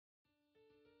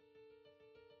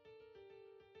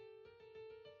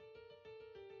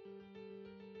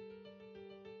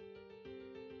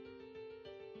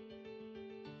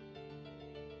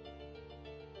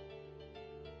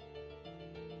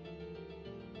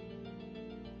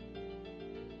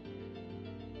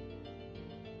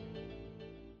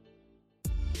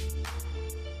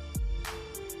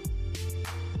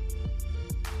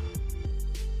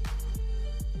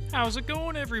How's it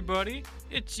going, everybody?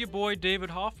 It's your boy David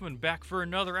Hoffman back for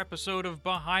another episode of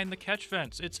Behind the Catch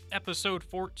Fence. It's episode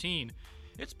 14.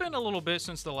 It's been a little bit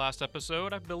since the last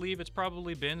episode. I believe it's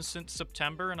probably been since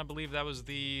September, and I believe that was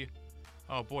the...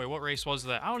 Oh boy, what race was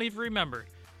that? I don't even remember.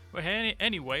 But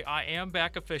anyway, I am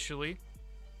back officially.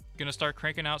 Gonna start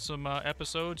cranking out some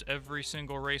episodes every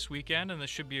single race weekend, and this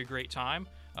should be a great time.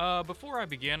 Before I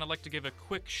begin, I'd like to give a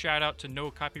quick shout out to No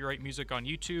Copyright Music on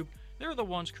YouTube. They're the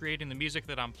ones creating the music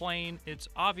that I'm playing. It's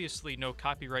obviously no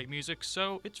copyright music,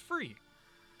 so it's free.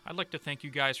 I'd like to thank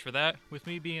you guys for that. With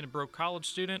me being a broke college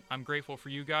student, I'm grateful for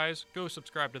you guys. Go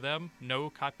subscribe to them. No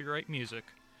copyright music.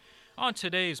 On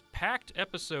today's packed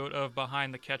episode of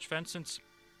Behind the Catch Fence, since,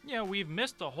 we've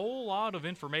missed a whole lot of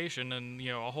information and,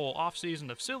 a whole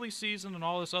off-season of silly season and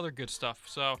all this other good stuff.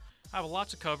 So I have a lot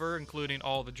to cover, including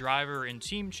all the driver and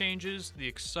team changes, the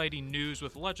exciting news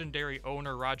with legendary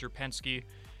owner Roger Penske,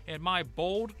 and my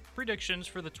bold predictions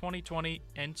for the 2020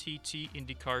 NTT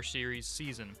IndyCar Series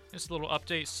season. This little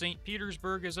update, St.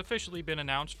 Petersburg has officially been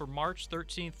announced for March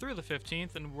 13th through the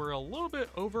 15th, and we're a little bit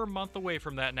over a month away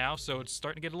from that now, so it's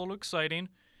starting to get a little exciting.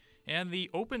 And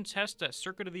the open test at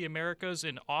Circuit of the Americas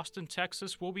in Austin,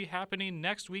 Texas will be happening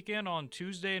next weekend on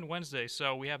Tuesday and Wednesday,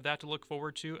 so we have that to look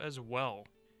forward to as well.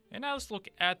 And now let's look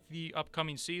at the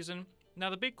upcoming season. Now,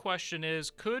 the big question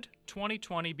is, could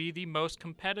 2020 be the most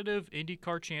competitive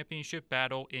IndyCar Championship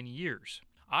battle in years?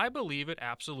 I believe it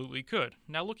absolutely could.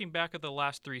 Now, looking back at the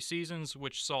last 3 seasons,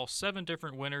 which saw 7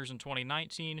 different winners in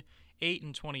 2019, 8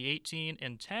 in 2018,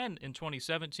 and 10 in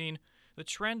 2017, the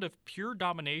trend of pure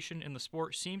domination in the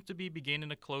sport seems to be beginning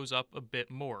to close up a bit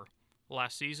more.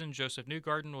 Last season, Joseph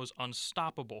Newgarden was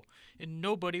unstoppable, and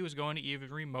nobody was going to even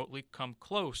remotely come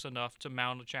close enough to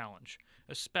mount a challenge,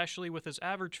 especially with his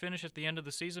average finish at the end of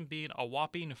the season being a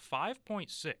whopping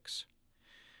 5.6.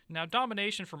 Now,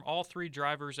 domination from all 3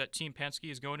 drivers at Team Penske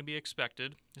is going to be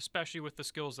expected, especially with the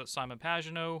skills that Simon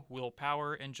Pagenaud, Will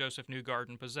Power, and Joseph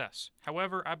Newgarden possess.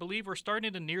 However, I believe we're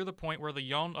starting to near the point where the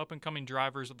young up-and-coming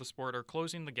drivers of the sport are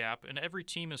closing the gap, and every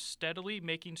team is steadily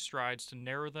making strides to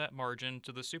narrow that margin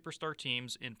to the superstar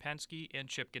teams in Penske and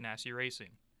Chip Ganassi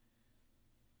Racing.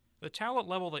 The talent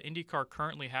level that IndyCar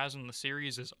currently has in the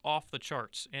series is off the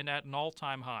charts and at an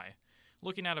all-time high.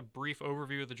 Looking at a brief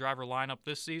overview of the driver lineup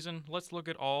this season, let's look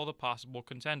at all the possible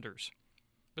contenders.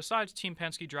 Besides Team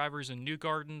Penske drivers in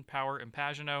Newgarden, Power, and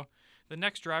Pagenaud, the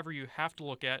next driver you have to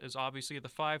look at is obviously the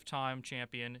 5-time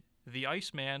champion, the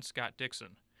Iceman Scott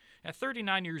Dixon. At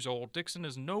 39 years old, Dixon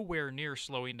is nowhere near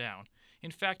slowing down. In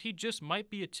fact, he just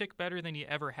might be a tick better than he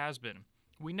ever has been.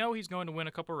 We know he's going to win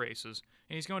a couple races,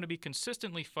 and he's going to be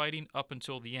consistently fighting up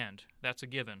until the end. That's a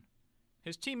given.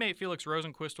 His teammate Felix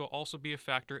Rosenqvist will also be a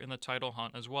factor in the title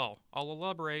hunt as well. I'll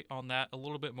elaborate on that a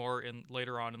little bit more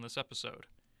later on in this episode.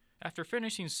 After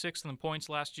finishing 6th in points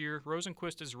last year,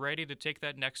 Rosenqvist is ready to take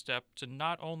that next step to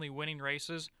not only winning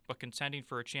races, but contending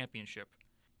for a championship.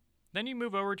 Then you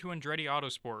move over to Andretti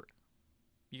Autosport.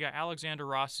 You got Alexander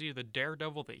Rossi, the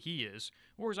daredevil that he is,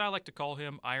 or as I like to call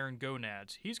him, Iron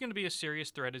Gonads. He's going to be a serious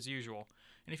threat as usual.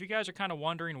 And if you guys are kind of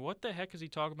wondering what the heck is he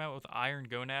talking about with Iron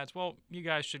Gonads, well, you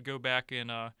guys should go back and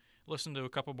listen to a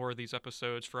couple more of these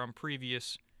episodes from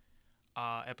previous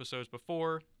episodes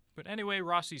before. But anyway,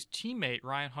 Rossi's teammate,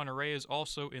 Ryan Hunter-Reay, is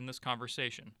also in this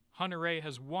conversation. Hunter-Reay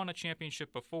has won a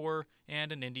championship before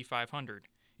and an Indy 500.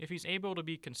 If he's able to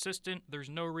be consistent, there's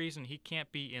no reason he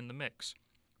can't be in the mix.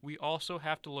 We also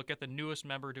have to look at the newest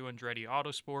member to Andretti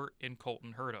Autosport in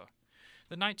Colton Herta.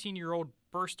 The 19-year-old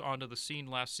burst onto the scene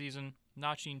last season,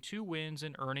 notching 2 wins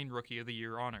and earning Rookie of the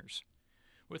Year honors.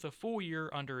 With a full year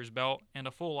under his belt and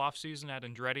a full offseason at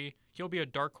Andretti, he'll be a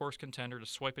dark horse contender to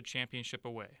swipe a championship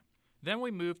away. Then we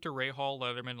move to Rahal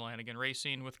Letterman Lanigan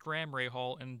Racing with Graham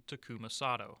Rahal and Takuma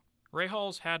Sato.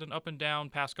 Rahal's had an up and down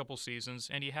past couple seasons,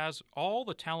 and he has all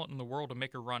the talent in the world to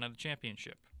make a run at a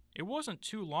championship. It wasn't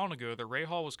too long ago that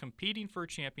Rahal was competing for a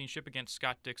championship against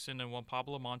Scott Dixon and Juan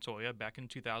Pablo Montoya back in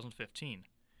 2015.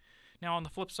 Now, on the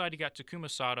flip side, you got Takuma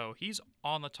Sato. He's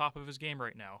on the top of his game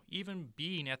right now, even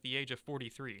being at the age of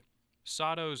 43.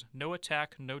 Sato's no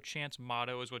attack, no chance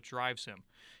motto is what drives him,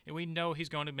 and we know he's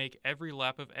going to make every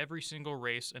lap of every single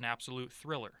race an absolute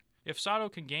thriller. If Sato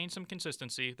can gain some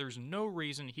consistency, there's no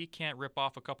reason he can't rip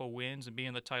off a couple wins and be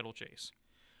in the title chase.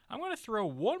 I'm going to throw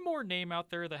one more name out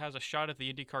there that has a shot at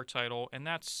the IndyCar title, and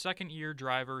that's second-year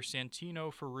driver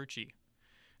Santino Ferrucci.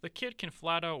 The kid can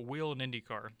flat out wheel an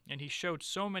IndyCar, and he showed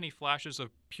so many flashes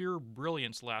of pure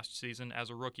brilliance last season as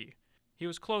a rookie. He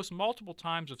was close multiple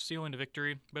times of sealing a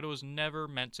victory, but it was never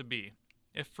meant to be.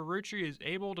 If Ferrucci is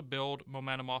able to build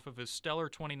momentum off of his stellar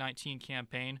 2019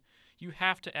 campaign, you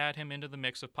have to add him into the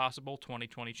mix of possible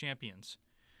 2020 champions.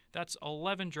 That's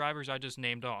 11 drivers I just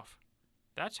named off.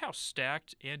 That's how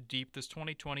stacked and deep this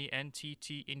 2020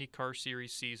 NTT IndyCar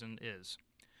Series season is.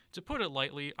 To put it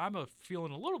lightly, I'm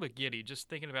feeling a little bit giddy just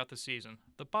thinking about the season.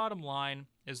 The bottom line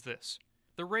is this.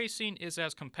 The racing is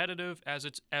as competitive as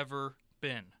it's ever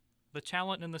been. The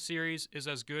talent in the series is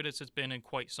as good as it's been in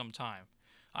quite some time.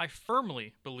 I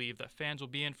firmly believe that fans will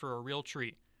be in for a real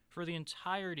treat for the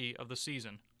entirety of the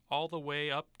season, all the way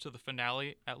up to the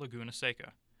finale at Laguna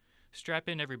Seca. Strap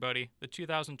in, everybody. The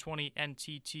 2020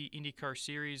 NTT IndyCar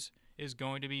Series is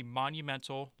going to be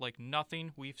monumental like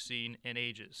nothing we've seen in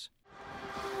ages.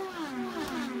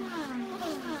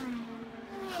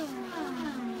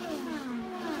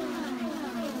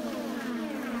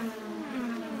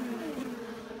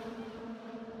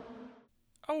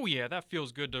 Oh yeah, that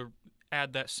feels good to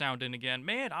add that sound in again.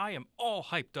 Man, I am all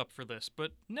hyped up for this.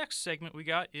 But next segment we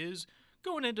got is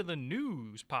going into the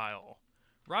news pile.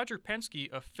 Roger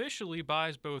Penske officially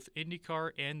buys both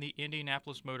IndyCar and the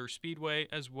Indianapolis Motor Speedway,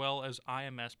 as well as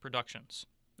IMS Productions.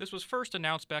 This was first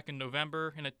announced back in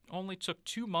November, and it only took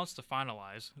 2 months to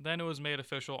finalize. Then it was made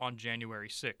official on January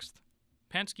 6th.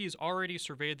 Penske has already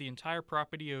surveyed the entire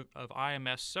property of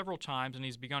IMS several times, and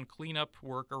he's begun cleanup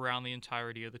work around the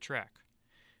entirety of the track.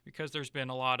 Because there's been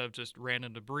a lot of just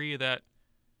random debris that,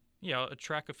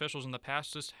 track officials in the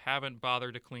past just haven't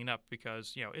bothered to clean up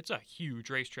because, it's a huge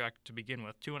racetrack to begin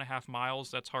with. 2.5 miles,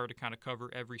 that's hard to kind of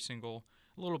cover every single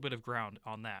little bit of ground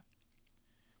on that.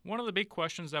 One of the big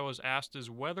questions that was asked is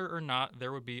whether or not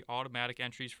there would be automatic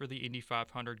entries for the Indy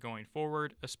 500 going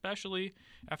forward, especially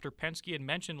after Penske had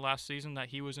mentioned last season that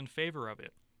he was in favor of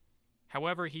it.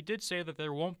 However, he did say that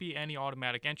there won't be any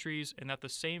automatic entries and that the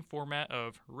same format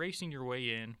of racing your way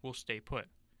in will stay put.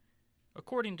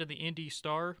 According to the Indy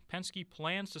Star, Penske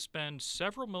plans to spend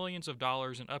several millions of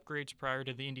dollars in upgrades prior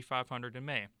to the Indy 500 in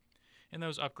May. And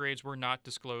those upgrades were not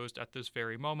disclosed at this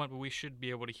very moment, but we should be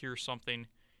able to hear something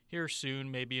here soon,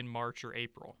 maybe in March or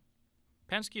April.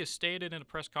 Penske has stated in a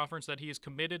press conference that he is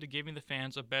committed to giving the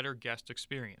fans a better guest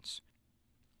experience.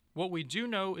 What we do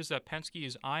know is that Penske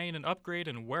is eyeing an upgrade,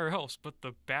 and where else but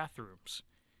the bathrooms.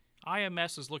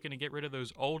 IMS is looking to get rid of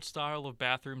those old style of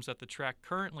bathrooms that the track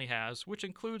currently has, which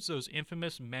includes those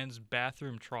infamous men's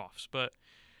bathroom troughs. But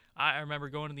I remember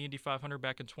going to the Indy 500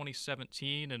 back in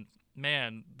 2017, and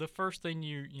man, the first thing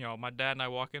my dad and I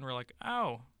walk in, we're like,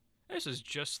 oh, this is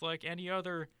just like any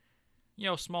other,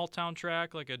 small town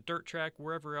track, like a dirt track,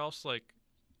 wherever else. Like,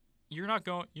 you're not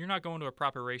going to a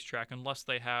proper racetrack unless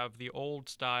they have the old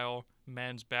style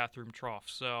men's bathroom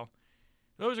troughs. So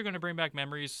those are going to bring back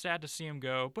memories. Sad to see them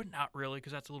go, but not really,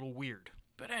 because that's a little weird.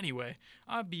 But anyway,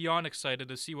 I'm beyond excited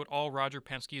to see what all Roger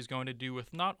Penske is going to do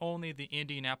with not only the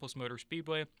Indianapolis Motor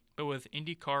Speedway, but with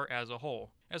IndyCar as a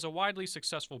whole. As a widely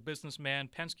successful businessman,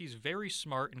 Penske's very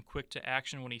smart and quick to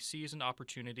action when he sees an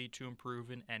opportunity to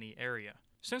improve in any area.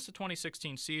 Since the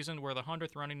 2016 season, where the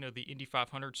 100th running of the Indy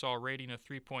 500 saw a rating of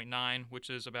 3.9, which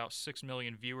is about 6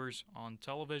 million viewers on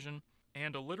television,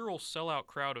 and a literal sellout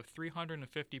crowd of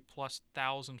 350+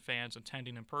 thousand fans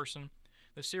attending in person,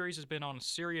 the series has been on a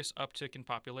serious uptick in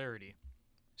popularity.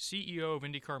 CEO of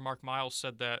IndyCar Mark Miles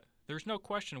said that, "There's no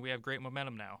question we have great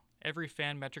momentum now. Every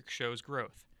fan metric shows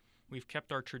growth. We've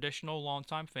kept our traditional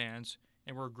longtime fans,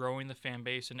 and we're growing the fan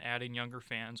base and adding younger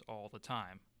fans all the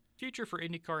time." Future for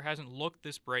IndyCar hasn't looked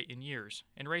this bright in years,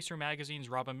 and Racer Magazine's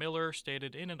Robin Miller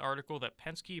stated in an article that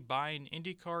Penske buying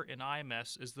IndyCar and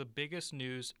IMS is the biggest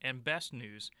news and best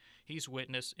news he's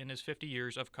witnessed in his 50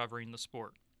 years of covering the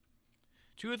sport.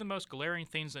 Two of the most glaring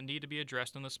things that need to be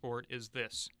addressed in the sport is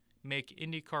this: make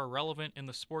IndyCar relevant in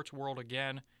the sports world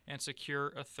again and secure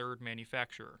a third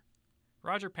manufacturer.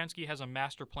 Roger Penske has a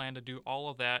master plan to do all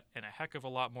of that and a heck of a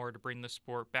lot more to bring the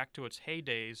sport back to its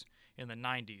heydays in the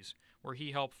 90s, where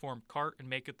he helped form CART and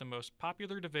make it the most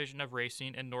popular division of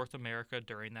racing in North America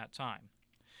during that time.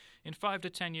 In 5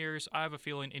 to 10 years, I have a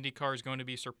feeling IndyCar is going to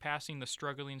be surpassing the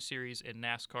struggling series in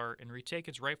NASCAR and retake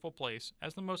its rightful place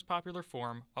as the most popular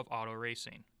form of auto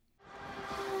racing.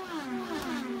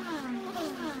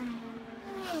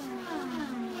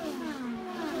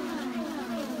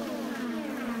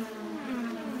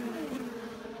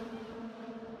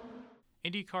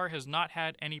 IndyCar has not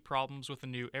had any problems with the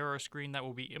new aeroscreen that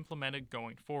will be implemented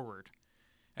going forward.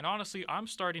 And honestly, I'm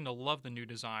starting to love the new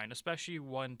design, especially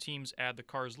when teams add the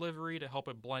car's livery to help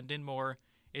it blend in more.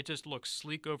 It just looks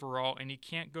sleek overall, and you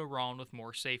can't go wrong with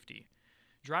more safety.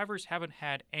 Drivers haven't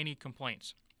had any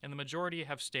complaints, and the majority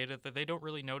have stated that they don't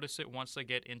really notice it once they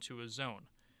get into a zone.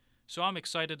 So I'm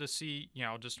excited to see,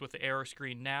 just with the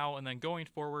aeroscreen now and then going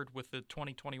forward with the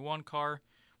 2021 car,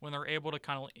 when they're able to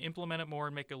kind of implement it more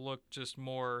and make it look just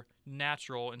more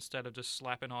natural instead of just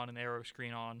slapping on an aero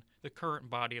screen on the current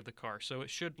body of the car. So it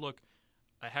should look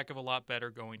a heck of a lot better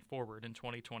going forward in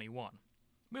 2021.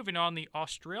 Moving on, the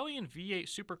Australian V8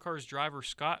 Supercars driver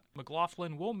Scott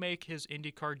McLaughlin will make his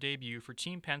IndyCar debut for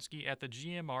Team Penske at the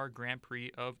GMR Grand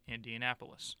Prix of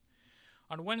Indianapolis.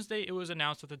 On Wednesday, it was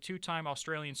announced that the two-time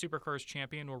Australian Supercars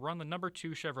champion will run the number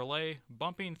 2 Chevrolet,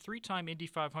 bumping three-time Indy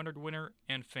 500 winner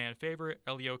and fan favorite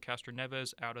Helio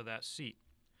Castroneves out of that seat.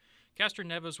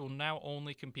 Castroneves will now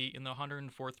only compete in the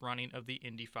 104th running of the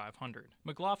Indy 500.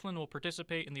 McLaughlin will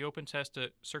participate in the open test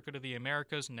at Circuit of the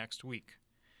Americas next week.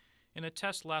 In a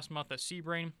test last month at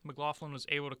Sebring, McLaughlin was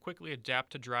able to quickly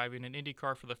adapt to driving an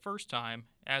IndyCar for the first time,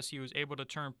 as he was able to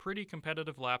turn pretty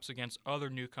competitive laps against other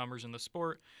newcomers in the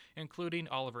sport, including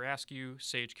Oliver Askew,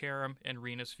 Sage Karam, and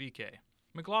Rinus VeeKay.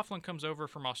 McLaughlin comes over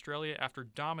from Australia after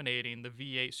dominating the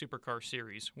V8 Supercar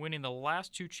Series, winning the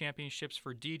last 2 championships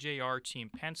for DJR Team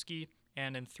Penske,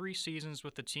 and in 3 seasons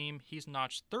with the team, he's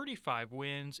notched 35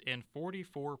 wins and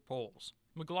 44 poles.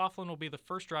 McLaughlin will be the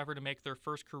first driver to make their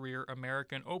first career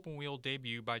American open-wheel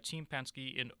debut by Team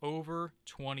Penske in over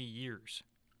 20 years.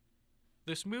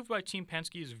 This move by Team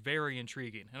Penske is very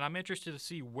intriguing, and I'm interested to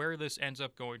see where this ends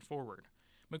up going forward.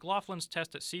 McLaughlin's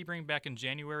test at Sebring back in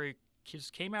January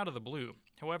just came out of the blue.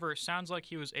 However, it sounds like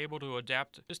he was able to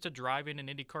adapt just to driving an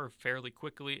IndyCar fairly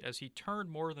quickly, as he turned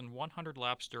more than 100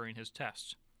 laps during his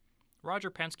tests.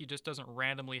 Roger Penske just doesn't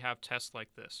randomly have tests like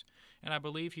this, and I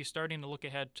believe he's starting to look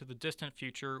ahead to the distant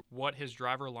future what his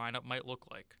driver lineup might look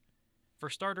like. For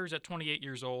starters, at 28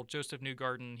 years old, Joseph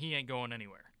Newgarden, he ain't going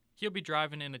anywhere. He'll be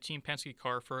driving in a Team Penske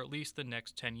car for at least the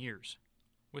next 10 years.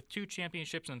 With 2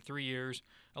 championships in 3 years,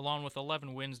 along with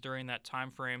 11 wins during that time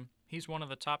frame, he's one of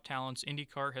the top talents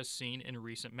IndyCar has seen in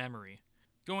recent memory.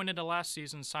 Going into last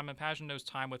season, Simon Pagenaud's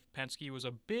time with Penske was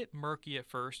a bit murky at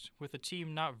first, with the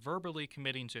team not verbally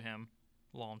committing to him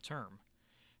long term.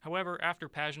 However, after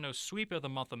Pagenaud's sweep of the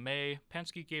month of May,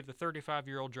 Penske gave the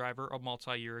 35-year-old driver a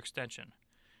multi-year extension.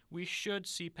 We should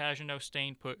see Pagenaud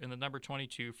staying put in the number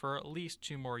 22 for at least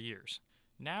 2 more years.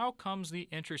 Now comes the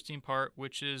interesting part,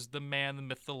 which is the man, the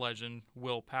myth, the legend,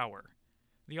 Will Power.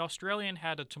 The Australian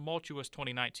had a tumultuous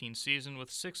 2019 season with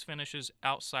 6 finishes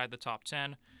outside the top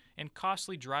 10, and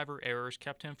costly driver errors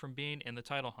kept him from being in the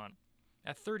title hunt.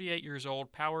 At 38 years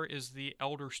old, Power is the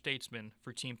elder statesman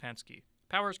for Team Penske.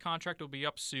 Power's contract will be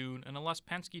up soon, and unless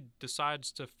Penske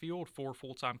decides to field 4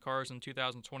 full-time cars in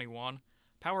 2021,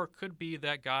 Power could be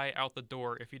that guy out the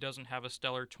door if he doesn't have a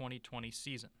stellar 2020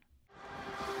 season.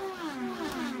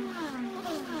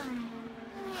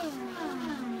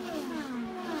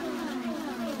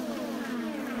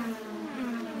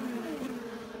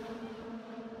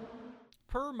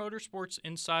 Per Motorsports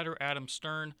insider Adam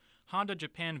Stern, Honda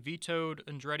Japan vetoed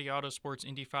Andretti Autosport's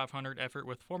Indy 500 effort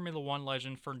with Formula One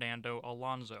legend Fernando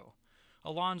Alonso.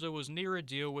 Alonso was near a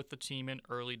deal with the team in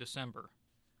early December.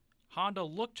 Honda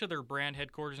looked to their brand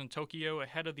headquarters in Tokyo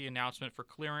ahead of the announcement for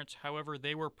clearance, however,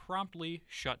 they were promptly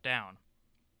shut down.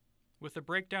 With the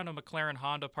breakdown of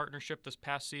McLaren-Honda partnership this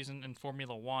past season in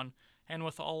Formula One, and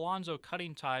with Alonso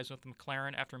cutting ties with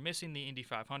McLaren after missing the Indy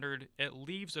 500, it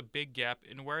leaves a big gap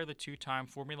in where the 2-time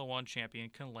Formula One champion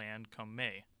can land come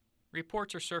May.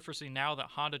 Reports are surfacing now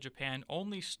that Honda Japan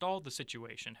only stalled the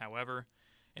situation, however,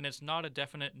 and it's not a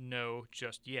definite no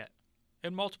just yet.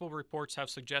 And multiple reports have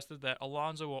suggested that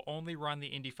Alonso will only run the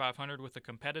Indy 500 with a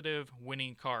competitive,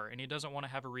 winning car, and he doesn't want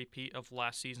to have a repeat of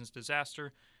last season's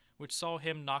disaster, which saw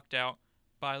him knocked out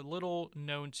by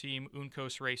little-known team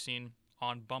Uncos Racing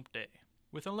on bump day.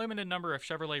 With a limited number of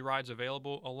Chevrolet rides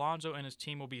available, Alonso and his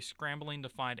team will be scrambling to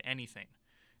find anything.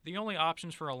 The only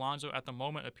options for Alonso at the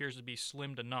moment appears to be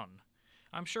slim to none.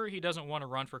 I'm sure he doesn't want to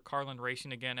run for Carlin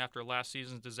Racing again after last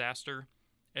season's disaster.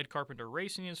 Ed Carpenter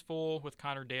Racing is full with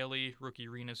Connor Daly, rookie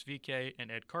Rinus VeeKay, and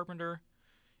Ed Carpenter.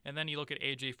 And then you look at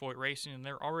AJ Foyt Racing, and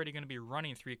they're already going to be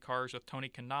running 3 cars with Tony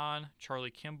Kanaan, Charlie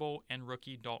Kimball, and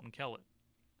rookie Dalton Kellett.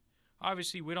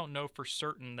 Obviously, we don't know for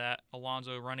certain that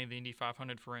Alonso running the Indy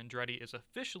 500 for Andretti is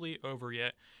officially over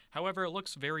yet. However, it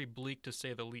looks very bleak to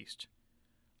say the least.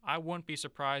 I wouldn't be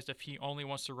surprised if he only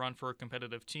wants to run for a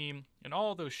competitive team, and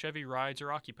all of those Chevy rides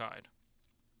are occupied.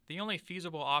 The only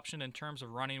feasible option in terms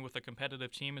of running with a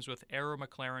competitive team is with Arrow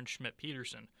McLaren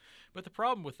Schmidt-Peterson. But the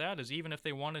problem with that is even if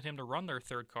they wanted him to run their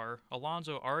 3rd car,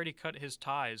 Alonso already cut his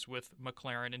ties with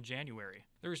McLaren in January.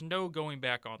 There's no going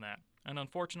back on that. And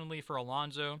unfortunately for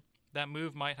Alonso, that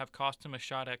move might have cost him a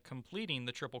shot at completing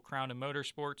the Triple Crown in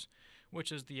motorsports,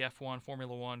 which is the F1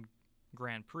 Formula One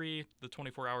Grand Prix, the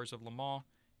 24 Hours of Le Mans,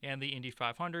 and the Indy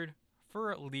 500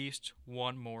 for at least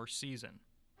one more season.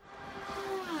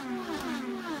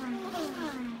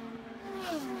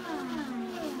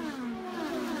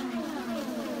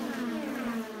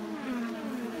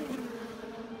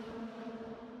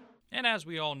 And as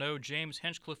we all know, James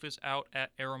Hinchcliffe is out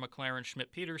at Arrow McLaren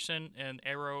Schmidt-Peterson, and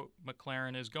Arrow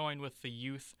McLaren is going with the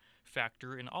youth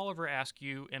factor in Oliver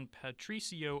Askew and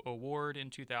Patricio O'Ward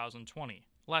in 2020.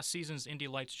 Last season's Indy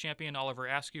Lights champion Oliver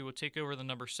Askew will take over the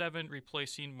number 7,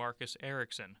 replacing Marcus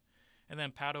Ericsson. And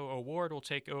then Pato O'Ward will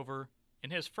take over in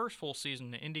his first full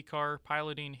season in IndyCar,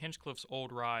 piloting Hinchcliffe's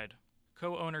old ride.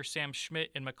 Co-owner Sam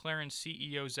Schmidt and McLaren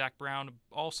CEO Zach Brown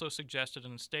also suggested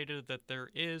and stated that there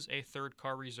is a third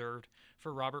car reserved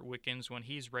for Robert Wickens when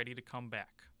he's ready to come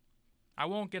back. I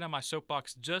won't get on my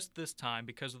soapbox just this time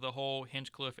because of the whole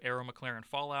Hinchcliffe-Arrow McLaren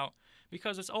fallout,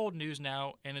 because it's old news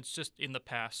now and it's just in the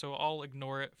past, so I'll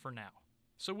ignore it for now.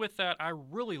 So with that, I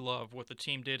really love what the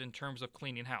team did in terms of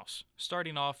cleaning house.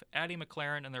 Starting off, adding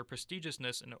McLaren and their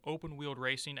prestigiousness in open-wheeled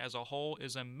racing as a whole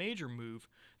is a major move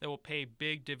that will pay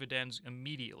big dividends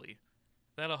immediately.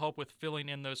 That'll help with filling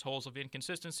in those holes of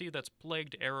inconsistency that's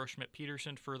plagued Arrow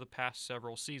Schmidt-Peterson for the past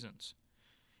several seasons.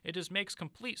 It just makes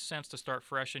complete sense to start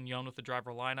fresh and young with the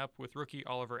driver lineup with rookie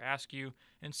Oliver Askew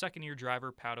and second-year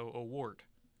driver Pato O'Ward.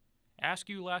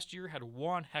 Askew last year had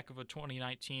one heck of a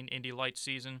 2019 Indy Lights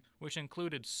season, which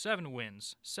included 7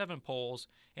 wins, 7 poles,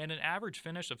 and an average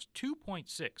finish of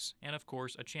 2.6, and of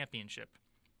course a championship.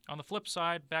 On the flip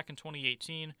side, back in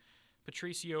 2018,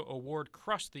 Patricio O'Ward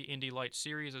crushed the Indy Lights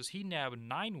series as he nabbed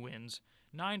 9 wins,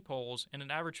 9 poles, and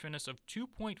an average finish of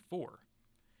 2.4.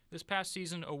 This past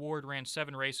season, O'Ward ran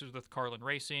 7 races with Carlin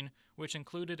Racing, which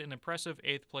included an impressive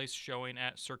 8th place showing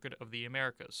at Circuit of the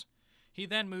Americas. He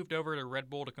then moved over to Red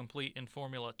Bull to complete in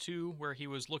Formula 2, where he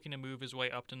was looking to move his way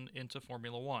up into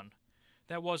Formula 1.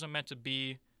 That wasn't meant to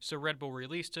be, so Red Bull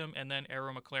released him, and then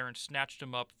Arrow McLaren snatched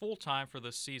him up full-time for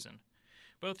this season.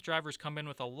 Both drivers come in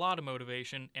with a lot of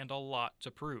motivation and a lot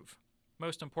to prove.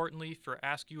 Most importantly, for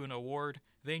Askew and O'Ward,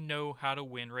 they know how to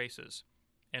win races,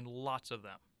 and lots of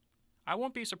them. I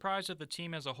won't be surprised if the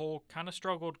team as a whole kind of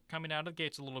struggled coming out of the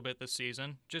gates a little bit this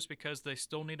season, just because they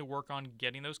still need to work on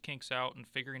getting those kinks out and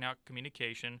figuring out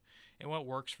communication and what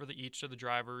works for each of the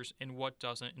drivers and what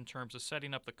doesn't in terms of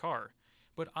setting up the car.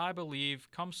 But I believe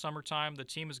come summertime, the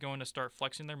team is going to start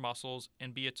flexing their muscles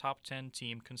and be a top 10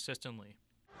 team consistently.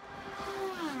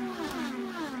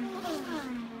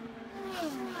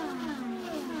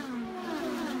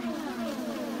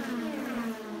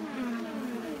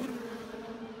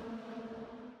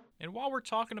 And while we're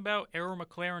talking about Arrow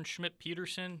McLaren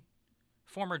Schmidt-Peterson,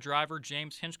 former driver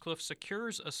James Hinchcliffe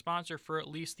secures a sponsor for at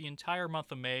least the entire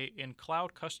month of May in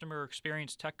cloud customer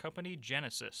experience tech company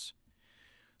Genesis.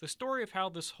 The story of how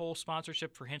this whole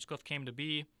sponsorship for Hinchcliffe came to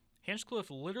be,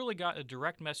 Hinchcliffe literally got a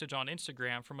direct message on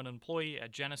Instagram from an employee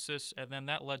at Genesis, and then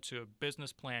that led to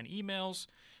business plan emails,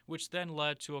 which then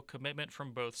led to a commitment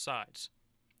from both sides.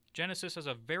 Genesis has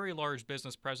a very large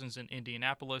business presence in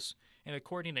Indianapolis, and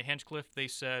according to Hinchcliffe, they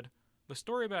said, "The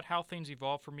story about how things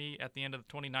evolved for me at the end of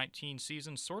the 2019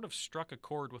 season sort of struck a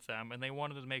chord with them, and they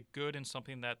wanted to make good in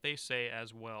something that they say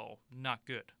as well, not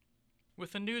good."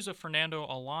 With the news of Fernando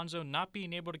Alonso not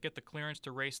being able to get the clearance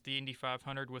to race the Indy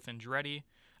 500 with Andretti,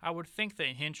 I would think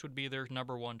that Hinch would be their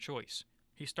number one choice.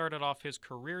 He started off his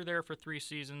career there for 3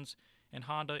 seasons, and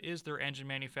Honda is their engine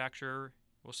manufacturer.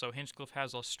 Well, so Hinchcliffe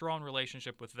has a strong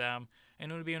relationship with them,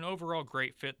 and it would be an overall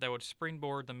great fit that would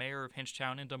springboard the mayor of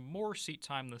Hinchtown into more seat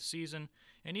time this season,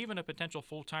 and even a potential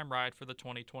full-time ride for the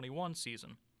 2021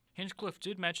 season. Hinchcliffe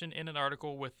did mention in an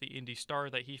article with the Indy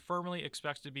Star that he firmly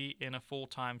expects to be in a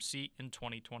full-time seat in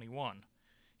 2021.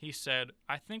 He said,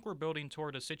 "I think we're building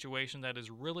toward a situation that is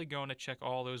really going to check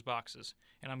all those boxes,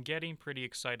 and I'm getting pretty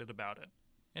excited about it."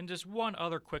 And just one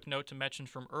other quick note to mention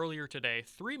from earlier today,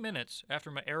 3 minutes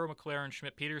after Arrow McLaren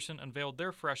Schmidt-Peterson unveiled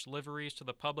their fresh liveries to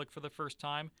the public for the first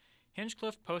time,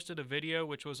 Hinchcliffe posted a video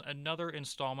which was another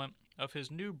installment of his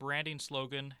new branding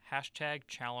slogan,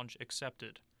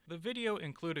 #ChallengeAccepted. The video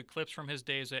included clips from his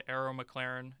days at Arrow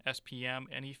McLaren SPM,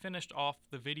 and he finished off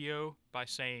the video by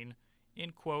saying,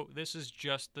 in quote, "This is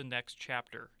just the next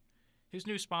chapter." His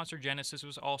new sponsor Genesis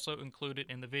was also included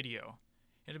in the video.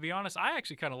 And to be honest, I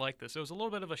actually kind of like this. It was a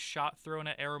little bit of a shot thrown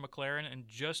at Arrow McLaren in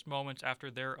just moments after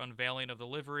their unveiling of the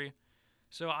livery.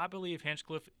 So I believe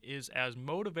Hinchcliffe is as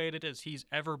motivated as he's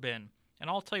ever been. And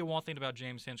I'll tell you one thing about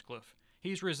James Hinchcliffe.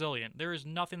 He's resilient. There is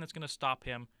nothing that's going to stop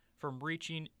him from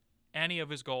reaching any of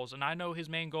his goals. And I know his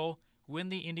main goal, win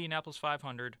the Indianapolis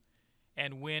 500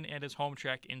 and win at his home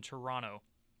track in Toronto.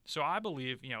 So I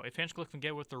believe, if Hinchcliffe can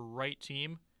get with the right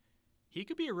team, he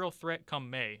could be a real threat come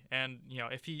May. And,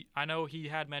 I know he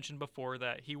had mentioned before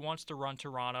that he wants to run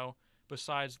Toronto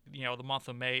besides, the month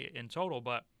of May in total,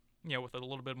 but, with a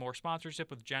little bit more sponsorship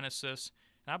with Genesis.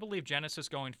 And I believe Genesis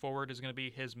going forward is going to be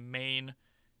his main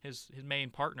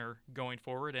partner going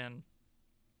forward. And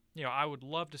I would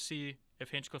love to see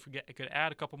if Hinchcliffe could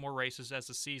add a couple more races as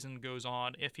the season goes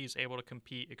on if he's able to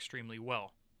compete extremely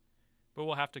well. But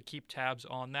we'll have to keep tabs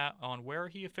on that, on where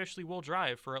he officially will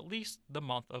drive for at least the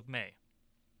month of May.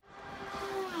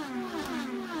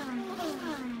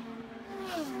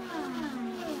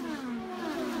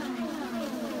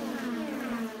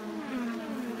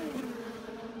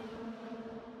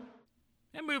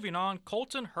 And moving on,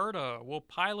 Colton Herta will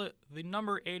pilot the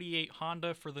number 88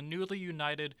 Honda for the newly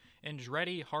united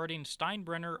Andretti Harding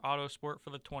Steinbrenner Autosport for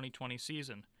the 2020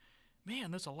 season.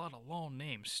 Man, that's a lot of long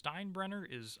names. Steinbrenner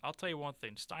is, I'll tell you one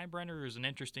thing, Steinbrenner is an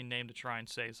interesting name to try and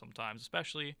say sometimes,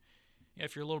 especially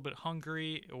if you're a little bit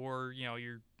hungry or,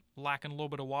 you're lacking a little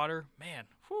bit of water. Man,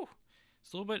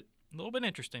 it's a little bit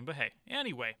interesting, but hey.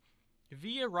 Anyway,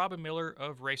 via Robin Miller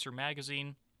of Racer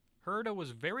Magazine, Herta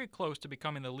was very close to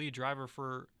becoming the lead driver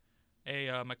for a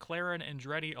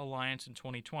McLaren-Andretti alliance in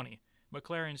 2020.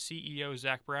 McLaren CEO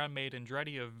Zak Brown made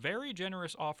Andretti a very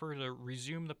generous offer to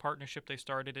resume the partnership they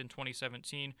started in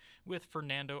 2017 with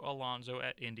Fernando Alonso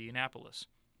at Indianapolis.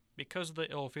 Because of the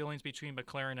ill feelings between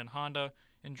McLaren and Honda,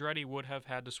 Andretti would have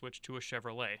had to switch to a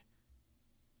Chevrolet.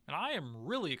 And I am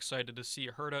really excited to see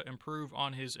Herta improve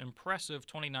on his impressive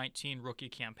 2019 rookie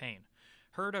campaign.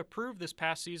 Herta proved this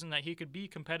past season that he could be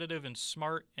competitive and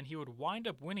smart, and he would wind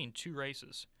up winning 2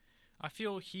 races. I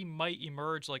feel he might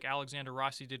emerge like Alexander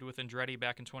Rossi did with Andretti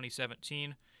back in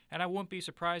 2017, and I wouldn't be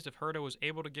surprised if Herta was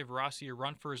able to give Rossi a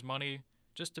run for his money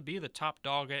just to be the top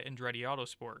dog at Andretti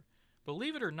Autosport.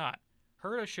 Believe it or not,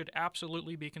 Herta should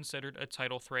absolutely be considered a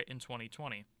title threat in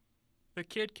 2020. The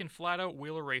kid can flat out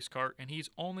wheel a race car, and he's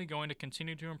only going to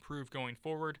continue to improve going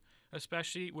forward,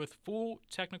 especially with full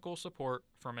technical support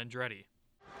from Andretti.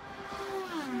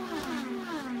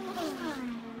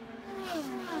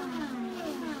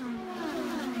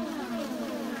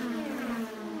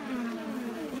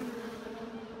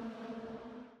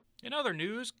 In other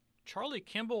news, Charlie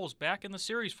Kimball is back in the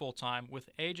series full-time with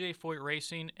AJ Foyt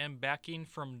Racing and backing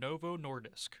from Novo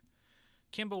Nordisk.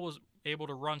 Kimball was able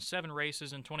to run 7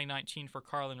 races in 2019 for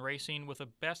Carlin Racing with a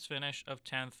best finish of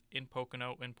 10th in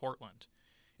Pocono and Portland.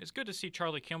 It's good to see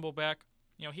Charlie Kimball back.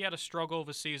 He had a struggle of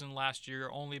a season last year,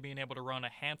 only being able to run a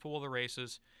handful of the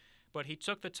races, but he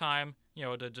took the time,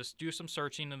 to just do some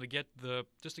searching and to get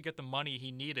the money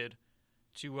he needed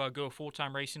to go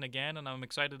full-time racing again, and I'm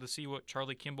excited to see what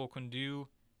Charlie Kimball can do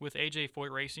with AJ Foyt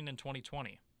Racing in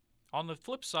 2020. On the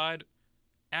flip side,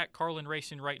 at Carlin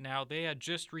Racing right now, they had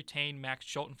just retained Max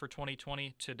Chilton for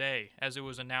 2020 today, as it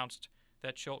was announced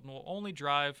that Chilton will only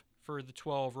drive for the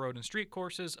 12 road and street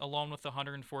courses, along with the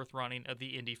 104th running of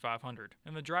the Indy 500.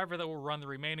 And the driver that will run the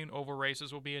remaining oval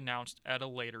races will be announced at a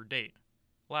later date.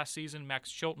 Last season, Max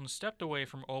Chilton stepped away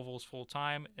from ovals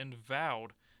full-time and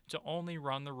vowed to only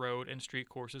run the road and street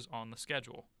courses on the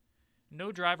schedule.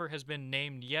 No driver has been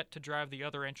named yet to drive the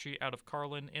other entry out of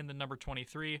Carlin in the number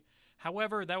 23.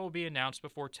 However, that will be announced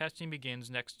before testing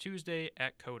begins next Tuesday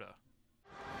at COTA.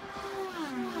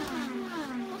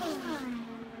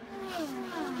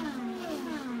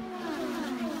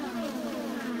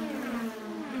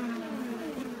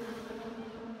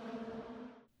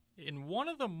 In one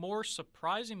of the more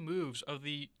surprising moves of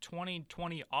the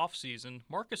 2020 offseason,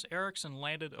 Marcus Ericsson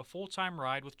landed a full-time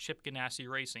ride with Chip Ganassi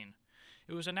Racing.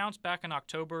 It was announced back in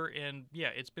October, and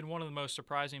it's been one of the most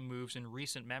surprising moves in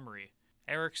recent memory.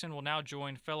 Ericsson will now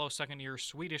join fellow second-year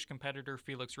Swedish competitor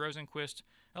Felix Rosenqvist,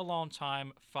 a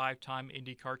long-time 5-time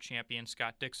IndyCar champion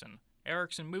Scott Dixon.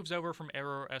 Ericsson moves over from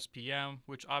Aero SPM,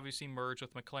 which obviously merged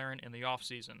with McLaren in the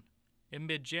offseason. In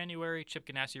mid-January, Chip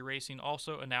Ganassi Racing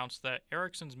also announced that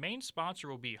Ericsson's main sponsor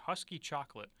will be Husky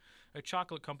Chocolate, a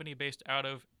chocolate company based out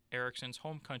of Ericsson's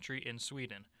home country in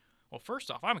Sweden. Well, first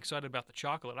off, I'm excited about the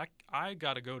chocolate. I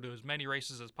got to go to as many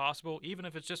races as possible, even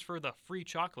if it's just for the free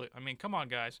chocolate. I mean, come on,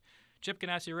 guys. Chip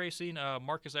Ganassi Racing,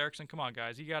 Marcus Ericsson, come on,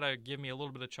 guys. You got to give me a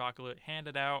little bit of chocolate, hand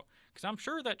it out, because I'm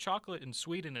sure that chocolate in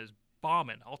Sweden is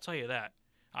bombing. I'll tell you that.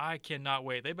 I cannot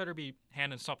wait. They better be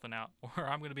handing something out, or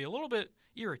I'm going to be a little bit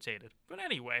irritated. But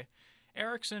anyway,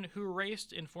 Ericsson, who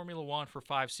raced in Formula One for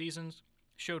 5 seasons,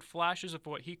 showed flashes of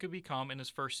what he could become in his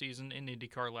first season in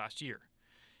IndyCar last year.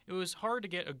 It was hard to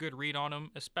get a good read on him,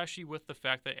 especially with the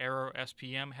fact that Aero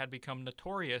SPM had become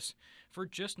notorious for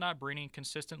just not bringing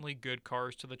consistently good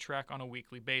cars to the track on a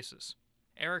weekly basis.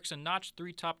 Ericsson notched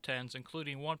 3 top 10s,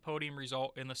 including 1 podium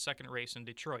result in the second race in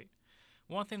Detroit.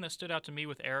 One thing that stood out to me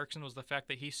with Ericsson was the fact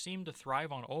that he seemed to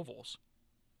thrive on ovals.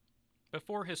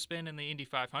 Before his spin in the Indy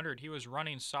 500, he was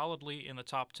running solidly in the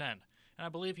top 10, and I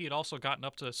believe he had also gotten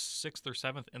up to 6th or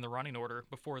 7th in the running order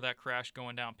before that crash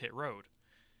going down pit road.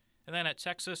 And then at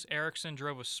Texas, Ericsson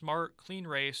drove a smart, clean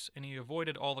race, and he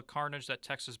avoided all the carnage that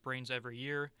Texas brings every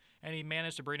year. and he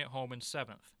managed to bring it home in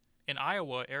 7th. In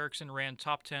Iowa, Ericsson ran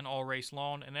top 10 all race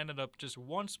long and ended up just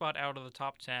one spot out of the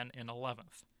top 10 in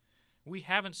 11th. We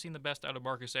haven't seen the best out of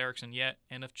Marcus Ericsson yet,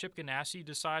 and if Chip Ganassi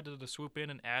decided to swoop in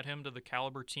and add him to the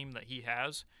caliber team that he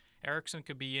has, Ericsson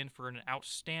could be in for an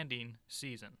outstanding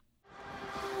season.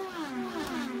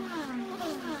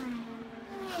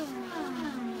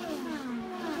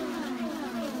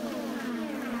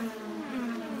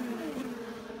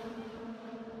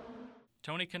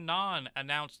 Tony Kanaan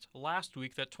announced last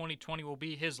week that 2020 will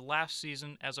be his last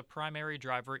season as a primary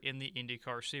driver in the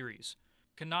IndyCar Series.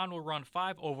 Kanaan will run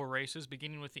 5 oval races,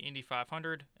 beginning with the Indy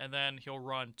 500, and then he'll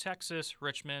run Texas,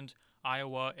 Richmond,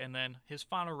 Iowa, and then his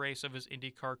final race of his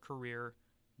IndyCar career,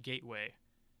 Gateway.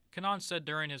 Kanaan said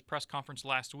during his press conference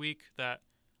last week that,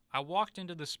 "I walked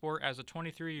into this sport as a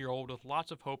 23-year-old with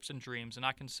lots of hopes and dreams, and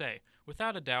I can say,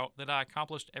 without a doubt, that I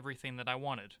accomplished everything that I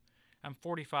wanted. I'm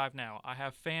 45 now. I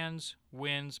have fans,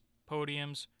 wins,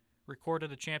 podiums,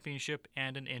 recorded a championship,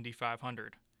 and an Indy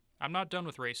 500. I'm not done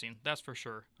with racing, that's for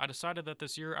sure. I decided that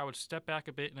this year I would step back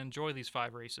a bit and enjoy these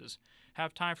 5 races,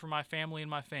 have time for my family and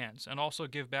my fans, and also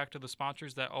give back to the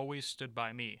sponsors that always stood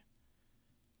by me."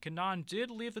 Kanaan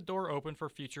did leave the door open for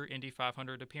future Indy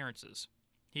 500 appearances.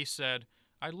 He said,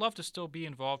 "I'd love to still be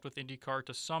involved with IndyCar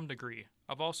to some degree.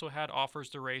 I've also had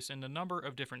offers to race in a number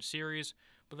of different series,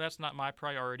 but that's not my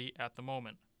priority at the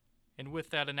moment." And with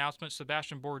that announcement,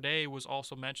 Sebastian Bourdais was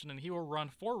also mentioned, and he will run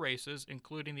 4 races,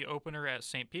 including the opener at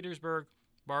St. Petersburg,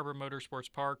 Barber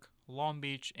Motorsports Park, Long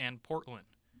Beach, and Portland.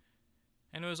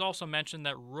 And it was also mentioned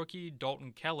that rookie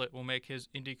Dalton Kellett will make his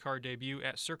IndyCar debut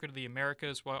at Circuit of the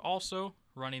Americas while also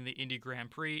running the Indy Grand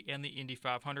Prix and the Indy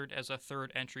 500 as a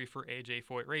third entry for AJ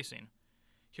Foyt Racing.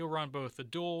 He'll run both the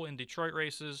dual in Detroit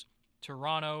races,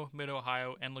 Toronto,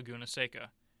 Mid-Ohio, and Laguna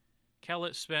Seca.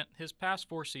 Kellett spent his past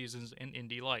 4 seasons in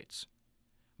Indy Lights.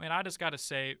 Man, I just gotta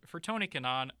say, for Tony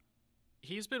Kanaan,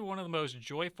 he's been one of the most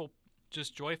joyful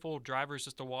drivers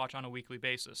just to watch on a weekly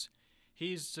basis.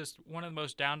 He's just one of the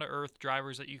most down-to-earth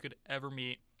drivers that you could ever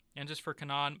meet. And just for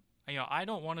Kanaan, I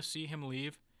don't want to see him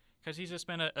leave because he's just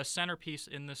been a centerpiece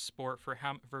in this sport for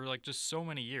just so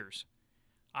many years.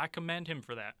 I commend him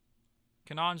for that.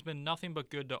 Kanaan's been nothing but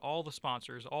good to all the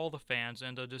sponsors, all the fans,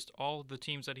 and to just all the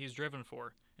teams that he's driven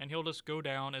for, and he'll just go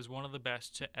down as one of the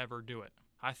best to ever do it.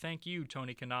 I thank you,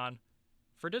 Tony Kanaan,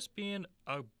 for just being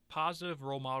a positive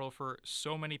role model for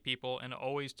so many people and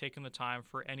always taking the time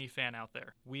for any fan out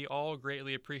there. We all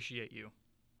greatly appreciate you.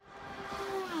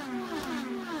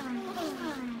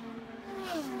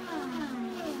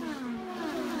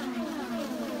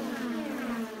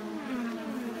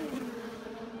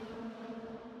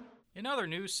 In other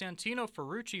news, Santino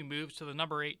Ferrucci moves to the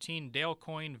number 18 Dale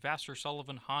Coyne Vassar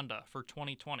Sullivan Honda for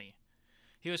 2020.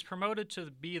 He was promoted to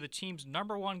be the team's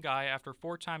number 1 guy after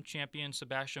 4-time champion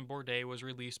Sebastian Bourdais was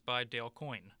released by Dale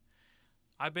Coyne.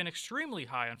 I've been extremely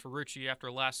high on Ferrucci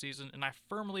after last season, and I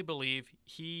firmly believe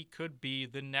he could be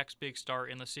the next big star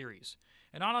in the series.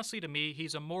 And honestly, to me,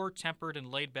 he's a more tempered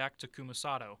and laid-back Takuma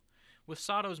Sato. With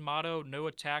Sato's motto, no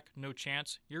attack, no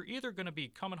chance, you're either going to be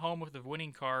coming home with a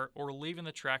winning car or leaving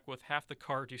the track with half the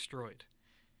car destroyed.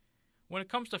 When it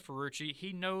comes to Ferrucci,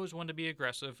 he knows when to be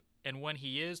aggressive, and when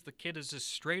he is, the kid is just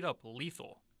straight up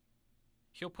lethal.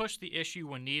 He'll push the issue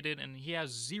when needed, and he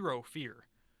has zero fear.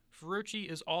 Ferrucci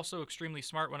is also extremely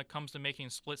smart when it comes to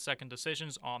making split-second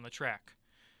decisions on the track.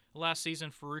 Last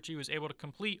season, Ferrucci was able to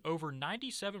complete over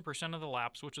 97% of the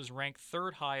laps, which is ranked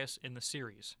 3rd highest in the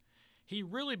series. He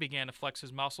really began to flex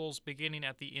his muscles beginning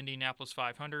at the Indianapolis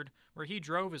 500, where he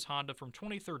drove his Honda from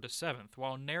 23rd to 7th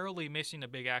while narrowly missing a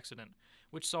big accident,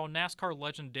 which saw NASCAR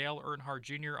legend Dale Earnhardt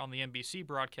Jr. on the NBC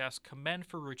broadcast commend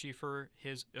Ferrucci for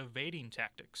his evading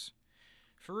tactics.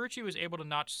 Ferrucci was able to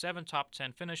notch 7 top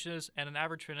 10 finishes and an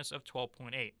average finish of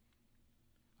 12.8.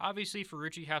 Obviously,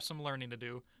 Ferrucci has some learning to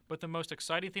do, but the most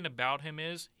exciting thing about him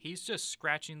is he's just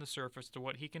scratching the surface to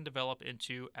what he can develop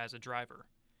into as a driver.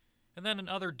 And then in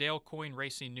other Dale Coyne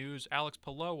Racing news, Alex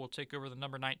Palou will take over the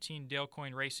number 19 Dale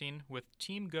Coyne Racing with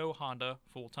Team Go Honda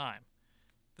full-time.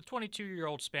 The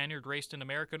 22-year-old Spaniard raced in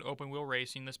American open-wheel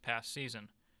racing this past season.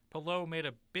 Palou made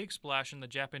a big splash in the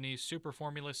Japanese Super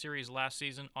Formula Series last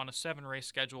season on a 7-race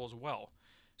schedule as well.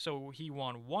 So he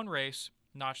won 1 race,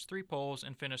 notched 3 poles,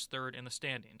 and finished 3rd in the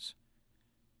standings.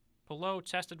 Palou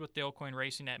tested with Dale Coyne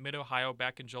Racing at Mid-Ohio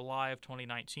back in July of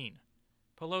 2019.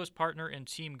 Palou's partner in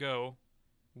Team Go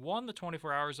won the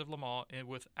 24 Hours of Le Mans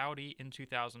with Audi in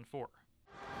 2004.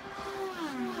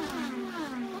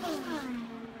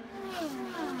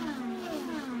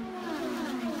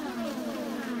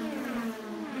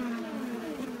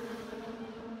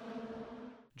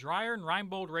 Dreyer and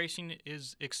Reinbold Racing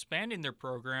is expanding their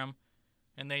program,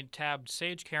 and they tabbed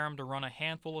Sage Karam to run a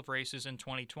handful of races in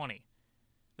 2020.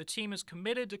 The team is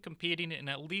committed to competing in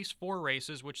at least 4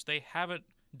 races, which they haven't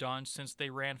done since they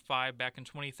ran 5 back in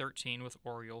 2013 with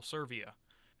Oriol Servia.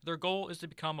 Their goal is to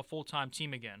become a full-time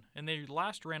team again, and they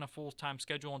last ran a full-time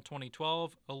schedule in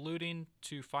 2012, alluding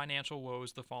to financial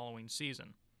woes the following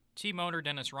season. Team owner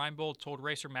Dennis Reinbold told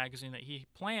Racer Magazine that he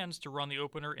plans to run the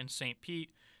opener in St.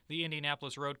 Pete, the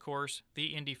Indianapolis Road Course,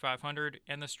 the Indy 500,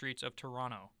 and the streets of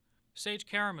Toronto. Sage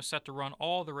Karam is set to run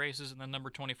all the races in the number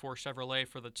 24 Chevrolet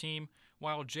for the team,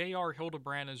 while J.R.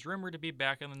 Hildebrand is rumored to be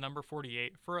back in the number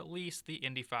 48 for at least the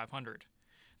Indy 500.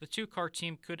 The two-car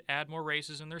team could add more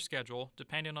races in their schedule,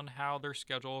 depending on how their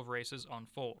schedule of races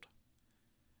unfold.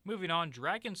 Moving on,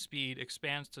 Dragon Speed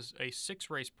expands to a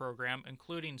 6-race program,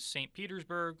 including St.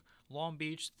 Petersburg, Long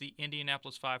Beach, the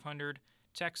Indianapolis 500,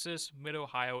 Texas,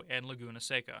 Mid-Ohio, and Laguna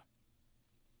Seca.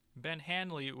 Ben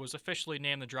Hanley was officially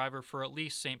named the driver for at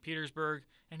least St. Petersburg,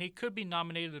 and he could be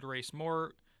nominated to race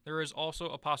more. There is also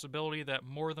a possibility that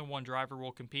more than one driver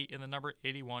will compete in the number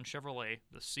 81 Chevrolet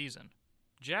this season.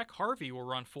 Jack Harvey will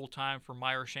run full-time for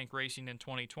Meyer Shank Racing in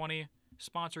 2020.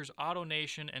 Sponsors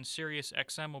AutoNation and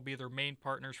SiriusXM will be their main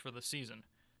partners for the season.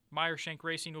 Meyer Shank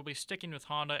Racing will be sticking with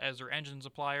Honda as their engine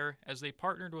supplier, as they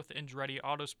partnered with Andretti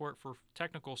Autosport for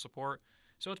technical support,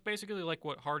 so it's basically like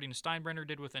what Harding Steinbrenner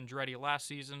did with Andretti last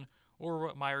season, or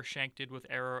what Meyer Shank did with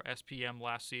Aero SPM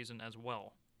last season as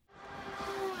well.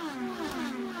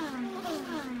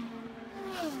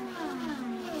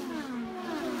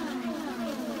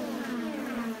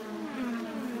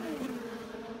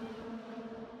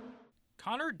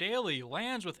 Connor Daly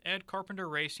lands with Ed Carpenter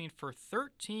Racing for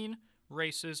 13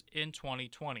 races in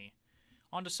 2020.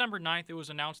 On December 9th, it was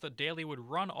announced that Daly would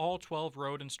run all 12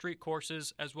 road and street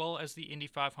courses, as well as the Indy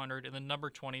 500 in the number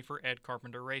 20 for Ed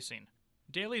Carpenter Racing.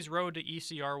 Daly's road to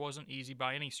ECR wasn't easy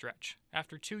by any stretch.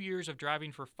 After 2 years of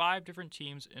driving for 5 different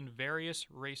teams in various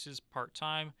races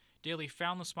part-time, Daly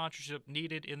found the sponsorship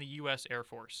needed in the U.S. Air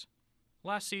Force.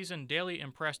 Last season, Daly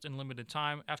impressed in limited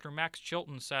time after Max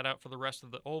Chilton sat out for the rest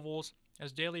of the ovals,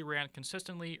 as Daly ran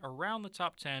consistently around the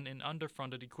top 10 in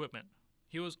underfunded equipment.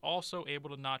 He was also able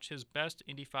to notch his best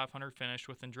Indy 500 finish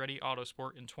with Andretti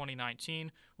Autosport in 2019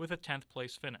 with a 10th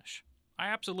place finish. I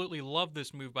absolutely love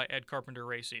this move by Ed Carpenter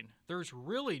Racing. There's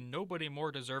really nobody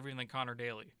more deserving than Connor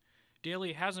Daly.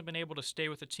 Daly hasn't been able to stay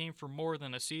with the team for more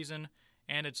than a season,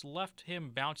 and it's left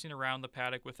him bouncing around the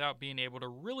paddock without being able to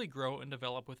really grow and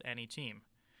develop with any team.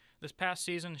 This past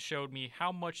season showed me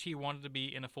how much he wanted to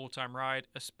be in a full-time ride,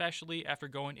 especially after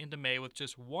going into May with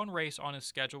just one race on his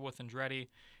schedule with Andretti,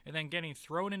 and then getting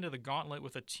thrown into the gauntlet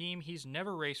with a team he's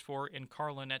never raced for in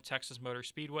Carlin at Texas Motor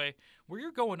Speedway, where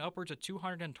you're going upwards of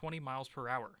 220 miles per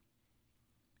hour.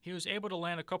 He was able to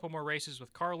land a couple more races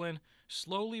with Carlin,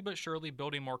 slowly but surely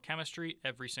building more chemistry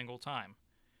every single time.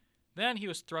 Then he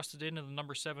was thrusted into the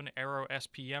number 7 Aero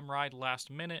SPM ride last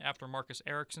minute after Marcus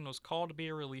Ericsson was called to be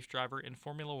a relief driver in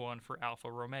Formula One for Alfa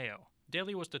Romeo.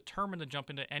 Daly was determined to jump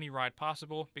into any ride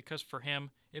possible because for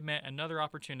him, it meant another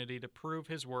opportunity to prove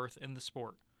his worth in the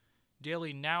sport.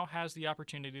 Daly now has the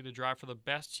opportunity to drive for the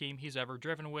best team he's ever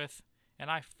driven with, and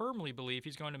I firmly believe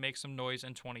he's going to make some noise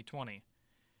in 2020.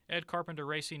 Ed Carpenter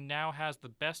Racing now has the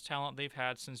best talent they've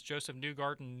had since Joseph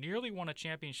Newgarden nearly won a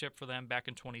championship for them back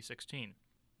in 2016.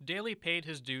 Daly paid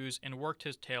his dues and worked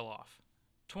his tail off.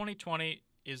 2020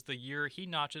 is the year he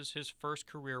notches his first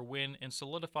career win and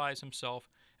solidifies himself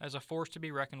as a force to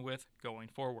be reckoned with going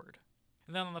forward.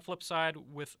 And then on the flip side,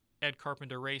 with Ed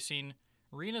Carpenter Racing,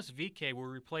 Rinus VeeKay will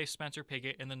replace Spencer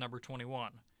Pigot in the number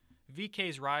 21.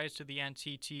 VeeKay's rise to the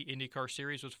NTT IndyCar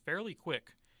Series was fairly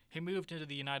quick. He moved into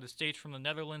the United States from the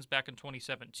Netherlands back in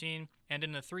 2017, and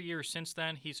in the 3 years since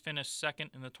then, he's finished second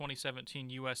in the 2017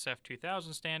 USF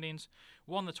 2000 standings,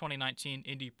 won the 2019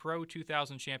 Indy Pro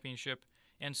 2000 Championship,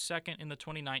 and second in the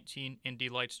 2019 Indy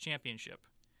Lights Championship.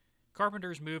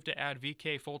 Carpenter's move to add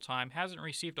VeeKay full-time hasn't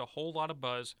received a whole lot of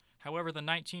buzz. However, the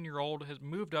 19-year-old has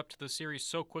moved up to the series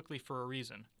so quickly for a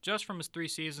reason. Just from his 3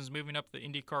 seasons moving up the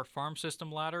IndyCar farm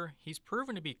system ladder, he's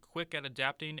proven to be quick at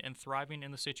adapting and thriving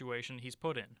in the situation he's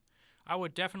put in. I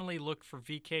would definitely look for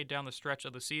VeeKay down the stretch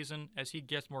of the season as he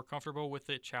gets more comfortable with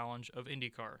the challenge of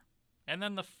IndyCar. And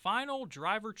then the final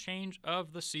driver change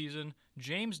of the season,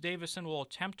 James Davison will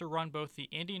attempt to run both the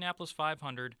Indianapolis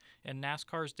 500 and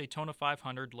NASCAR's Daytona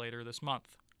 500 later this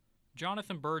month.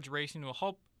 Jonathan Burge Racing will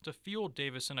help to fuel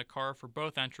Davison a car for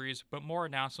both entries, but more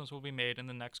announcements will be made in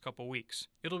the next couple weeks.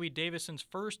 It'll be Davison's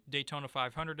first Daytona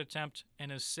 500 attempt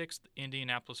and his 6th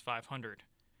Indianapolis 500.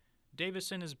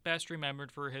 Davison is best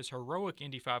remembered for his heroic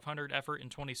Indy 500 effort in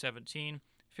 2017,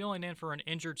 filling in for an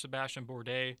injured Sebastian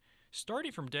Bourdais,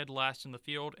 starting from dead last in the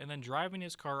field and then driving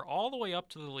his car all the way up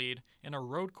to the lead in a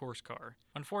road course car.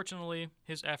 Unfortunately,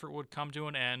 his effort would come to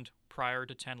an end prior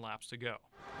to 10 laps to go.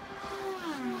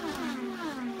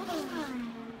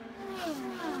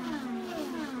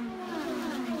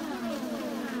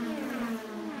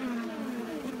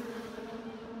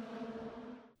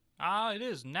 It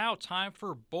is now time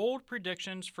for bold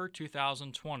predictions for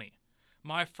 2020.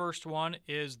 My first one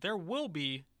is there will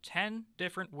be 10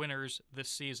 different winners this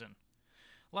season.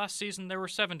 Last season, there were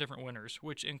 7 different winners,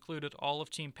 which included all of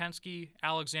Team Penske,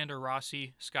 Alexander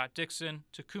Rossi, Scott Dixon,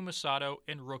 Takuma Sato,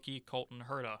 and rookie Colton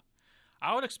Herta.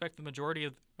 I would expect the majority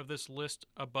of this list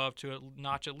above to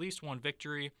notch at least one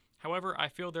victory. However, I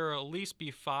feel there will at least be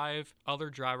 5 other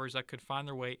drivers that could find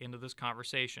their way into this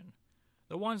conversation.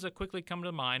 The ones that quickly come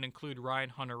to mind include Ryan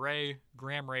Hunter-Reay,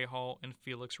 Graham Rahal, and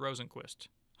Felix Rosenqvist.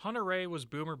 Hunter-Reay was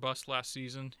boom or bust last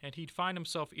season, and he'd find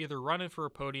himself either running for a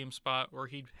podium spot or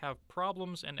he'd have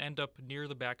problems and end up near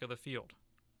the back of the field.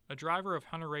 A driver of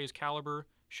Hunter-Reay's caliber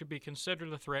should be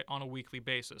considered a threat on a weekly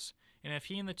basis, and if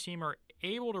he and the team are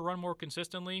able to run more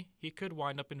consistently, he could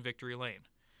wind up in victory lane.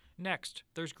 Next,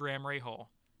 there's Graham Rahal.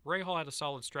 Rahal had a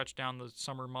solid stretch down the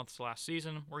summer months last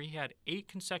season where he had 8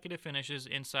 consecutive finishes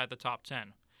inside the top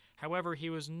 10. However,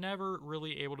 he was never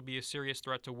really able to be a serious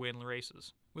threat to win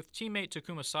races. With teammate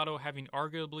Takuma Sato having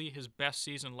arguably his best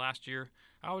season last year,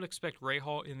 I would expect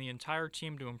Rahal and the entire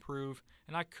team to improve,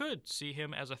 and I could see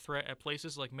him as a threat at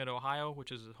places like Mid-Ohio,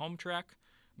 which is his home track,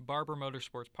 Barber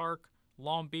Motorsports Park,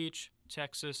 Long Beach,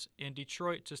 Texas, and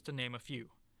Detroit, just to name a few.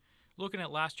 Looking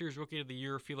at last year's Rookie of the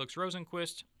Year, Felix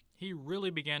Rosenqvist, he really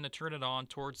began to turn it on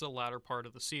towards the latter part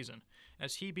of the season,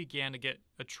 as he began to get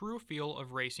a true feel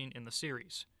of racing in the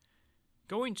series.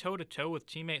 Going toe-to-toe with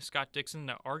teammate Scott Dixon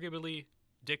at arguably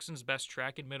Dixon's best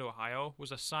track in Mid-Ohio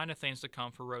was a sign of things to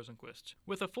come for Rosenqvist.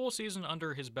 With a full season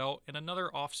under his belt and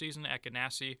another off-season at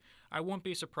Ganassi, I wouldn't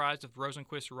be surprised if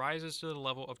Rosenqvist rises to the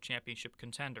level of championship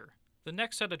contender. The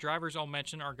next set of drivers I'll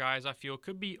mention are guys I feel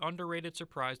could be underrated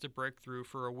surprise to break through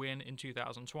for a win in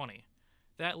 2020.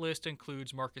 That list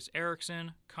includes Marcus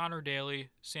Ericsson, Connor Daly,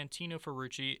 Santino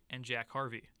Ferrucci, and Jack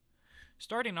Harvey.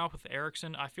 Starting off with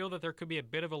Ericsson, I feel that there could be a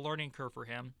bit of a learning curve for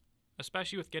him,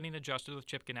 especially with getting adjusted with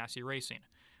Chip Ganassi Racing,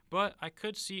 but I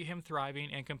could see him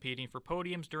thriving and competing for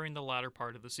podiums during the latter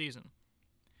part of the season.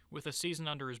 With a season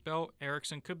under his belt,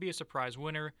 Ericsson could be a surprise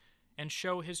winner and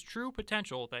show his true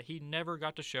potential that he never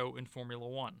got to show in Formula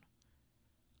One.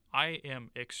 I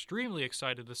am extremely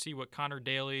excited to see what Connor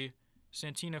Daly,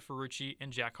 Santino Ferrucci,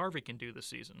 and Jack Harvey can do this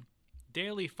season.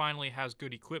 Daly finally has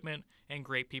good equipment and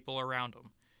great people around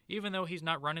him. Even though he's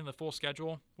not running the full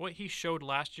schedule, what he showed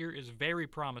last year is very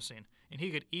promising, and he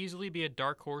could easily be a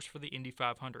dark horse for the Indy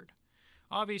 500.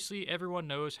 Obviously, everyone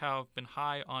knows how I've been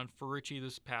high on Ferrucci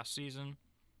this past season,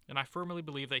 and I firmly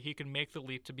believe that he can make the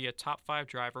leap to be a top 5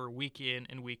 driver week in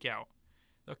and week out.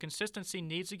 The consistency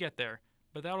needs to get there,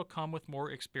 but that'll come with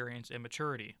more experience and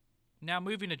maturity. Now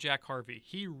moving to Jack Harvey,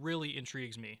 he really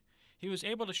intrigues me. He was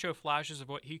able to show flashes of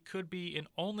what he could be in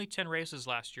only 10 races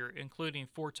last year, including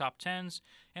 4 top 10s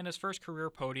and his first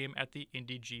career podium at the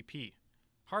Indy GP.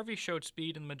 Harvey showed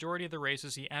speed in the majority of the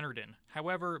races he entered in.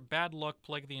 However, bad luck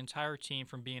plagued the entire team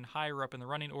from being higher up in the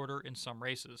running order in some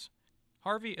races.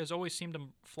 Harvey has always seemed to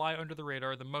fly under the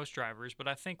radar than most drivers, but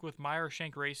I think with Meyer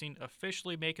Shank Racing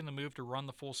officially making the move to run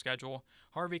the full schedule,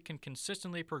 Harvey can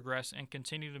consistently progress and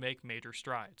continue to make major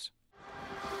strides.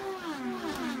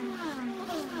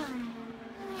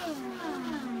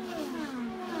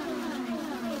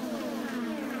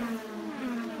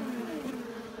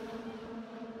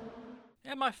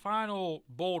 And my final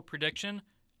bold prediction,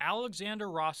 Alexander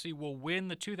Rossi will win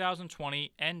the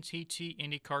 2020 NTT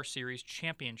IndyCar Series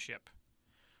Championship.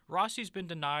 Rossi's been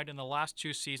denied in the last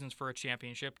 2 seasons for a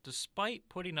championship despite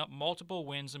putting up multiple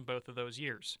wins in both of those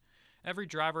years. Every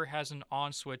driver has an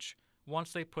on switch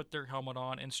once they put their helmet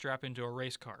on and strap into a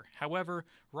race car. However,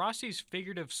 Rossi's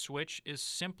figurative switch is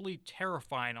simply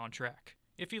terrifying on track.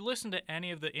 If you listen to any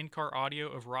of the in-car audio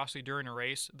of Rossi during a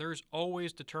race, there's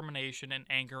always determination and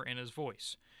anger in his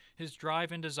voice. His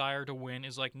drive and desire to win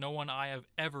is like no one I have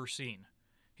ever seen.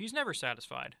 He's never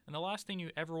satisfied, and the last thing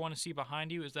you ever want to see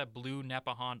behind you is that blue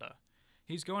Napa Honda.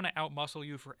 He's going to outmuscle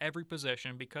you for every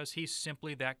position because he's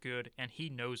simply that good, and he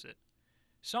knows it.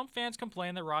 Some fans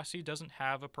complain that Rossi doesn't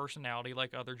have a personality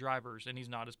like other drivers, and he's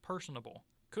not as personable.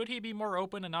 Could he be more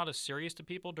open and not as serious to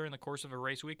people during the course of a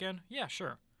race weekend? Yeah,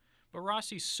 sure. But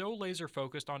Rossi's so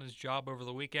laser-focused on his job over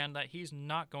the weekend that he's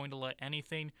not going to let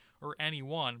anything or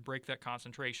anyone break that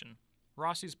concentration.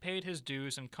 Rossi's paid his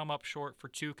dues and come up short for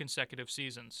 2 consecutive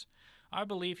seasons. I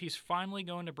believe he's finally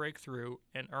going to break through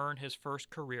and earn his first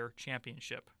career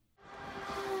championship.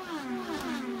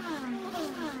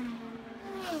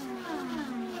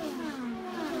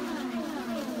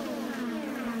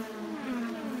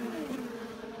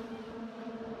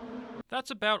 That's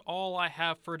about all I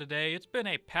have for today. It's been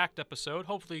a packed episode.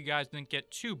 Hopefully you guys didn't get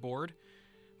too bored.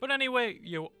 But anyway,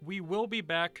 we will be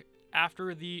back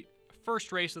after the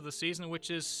first race of the season, which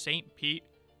is St. Pete.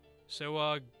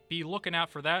 So be looking out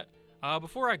for that.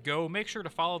 Before I go, make sure to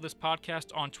follow this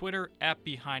podcast on Twitter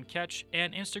 @BehindCatch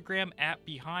and Instagram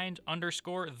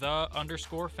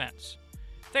 @behind_the_fence.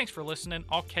 Thanks for listening.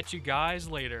 I'll catch you guys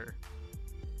later.